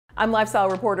I'm lifestyle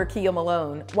reporter Kia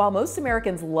Malone. While most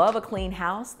Americans love a clean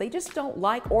house, they just don't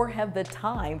like or have the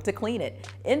time to clean it.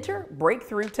 Enter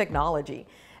breakthrough technology.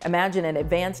 Imagine an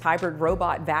advanced hybrid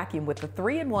robot vacuum with the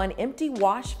 3-in-1 empty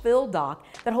wash fill dock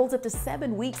that holds up to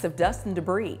 7 weeks of dust and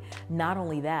debris. Not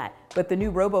only that, but the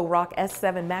new Roborock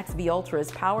S7 Max V Ultra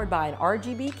is powered by an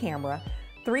RGB camera,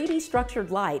 3D structured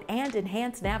light, and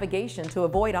enhanced navigation to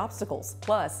avoid obstacles.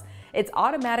 Plus, its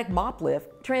automatic mop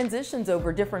lift transitions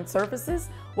over different surfaces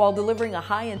while delivering a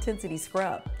high-intensity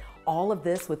scrub. All of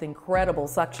this with incredible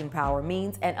suction power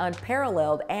means an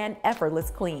unparalleled and effortless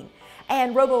clean.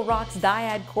 And Roborock's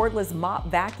Dyad cordless mop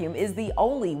vacuum is the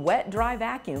only wet-dry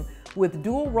vacuum with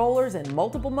dual rollers and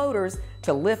multiple motors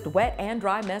to lift wet and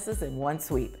dry messes in one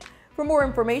sweep. For more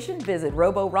information, visit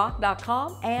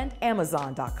roborock.com and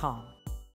amazon.com.